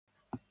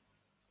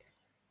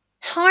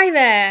Hi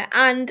there,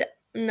 and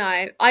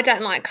no, I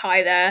don't like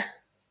hi there.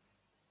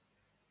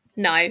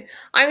 No,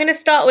 I'm going to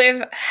start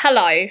with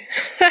hello.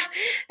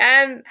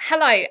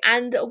 Hello,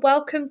 and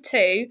welcome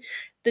to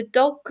the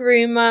Dog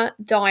Groomer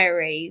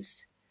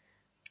Diaries.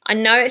 I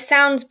know it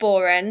sounds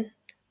boring,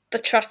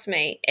 but trust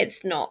me,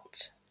 it's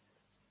not.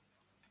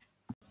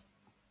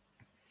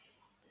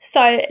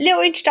 So,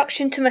 little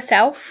introduction to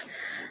myself.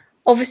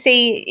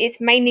 Obviously, it's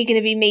mainly going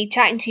to be me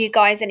chatting to you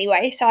guys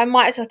anyway, so I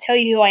might as well tell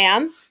you who I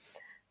am.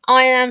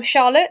 I am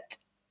Charlotte,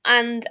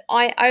 and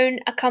I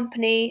own a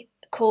company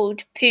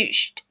called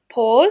Pooched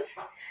Paws,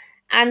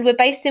 and we're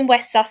based in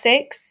West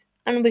Sussex,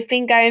 and we've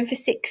been going for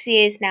 6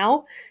 years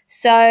now.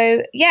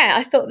 So, yeah,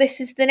 I thought this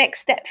is the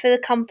next step for the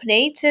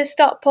company to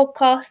start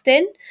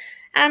podcasting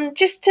and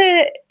just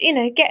to,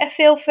 get a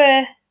feel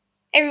for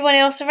everyone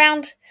else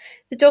around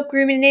the dog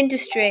grooming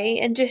industry.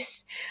 And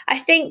just, I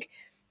think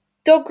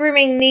dog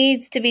grooming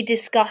needs to be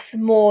discussed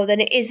more than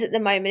it is at the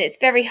moment. It's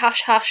very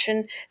hush hush,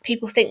 and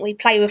people think we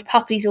play with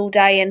puppies all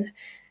day and,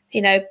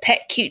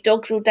 pet cute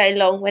dogs all day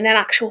long, when in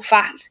actual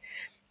fact,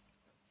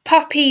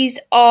 puppies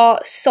are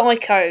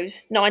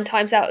psychos 9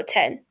 times out of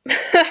 10.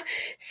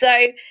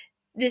 So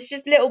there's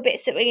just little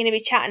bits that we're going to be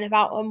chatting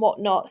about and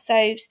whatnot.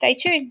 So stay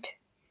tuned.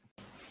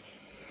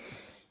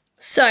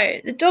 So,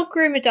 the Dog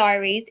Groomer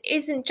Diaries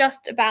isn't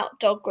just about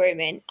dog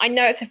grooming. I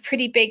know it's a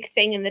pretty big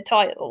thing in the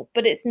title,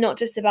 but it's not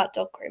just about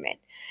dog grooming.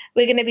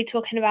 We're going to be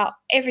talking about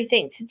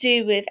everything to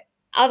do with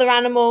other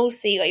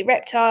animals. So, you got your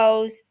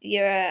reptiles,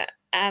 your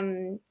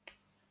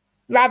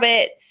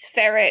rabbits,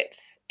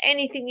 ferrets,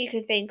 anything you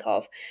can think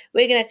of.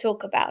 We're going to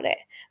talk about it.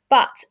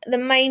 But the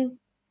main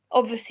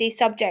obviously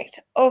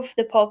subject of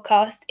the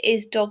podcast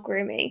is dog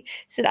grooming.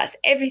 So that's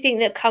everything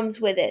that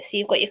comes with it. So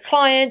you've got your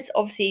clients,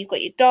 obviously you've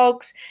got your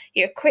dogs,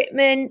 your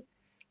equipment,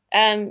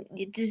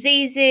 your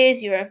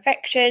diseases, your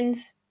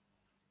infections,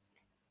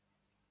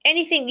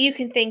 anything you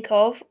can think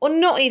of or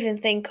not even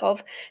think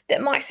of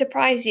that might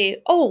surprise you.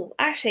 Oh,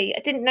 actually,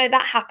 I didn't know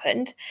that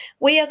happened.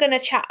 We are going to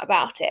chat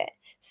about it.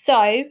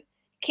 So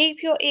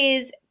keep your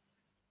ears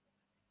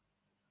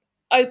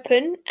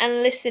open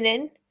and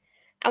listening,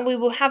 and we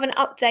will have an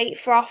update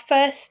for our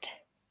first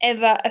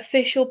ever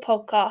official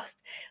podcast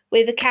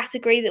with a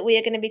category that we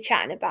are going to be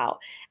chatting about.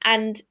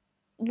 And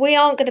we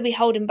aren't going to be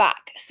holding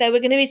back. So we're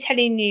going to be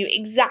telling you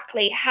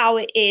exactly how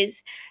it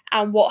is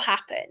and what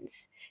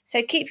happens.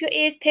 So keep your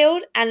ears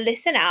peeled and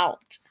listen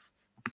out.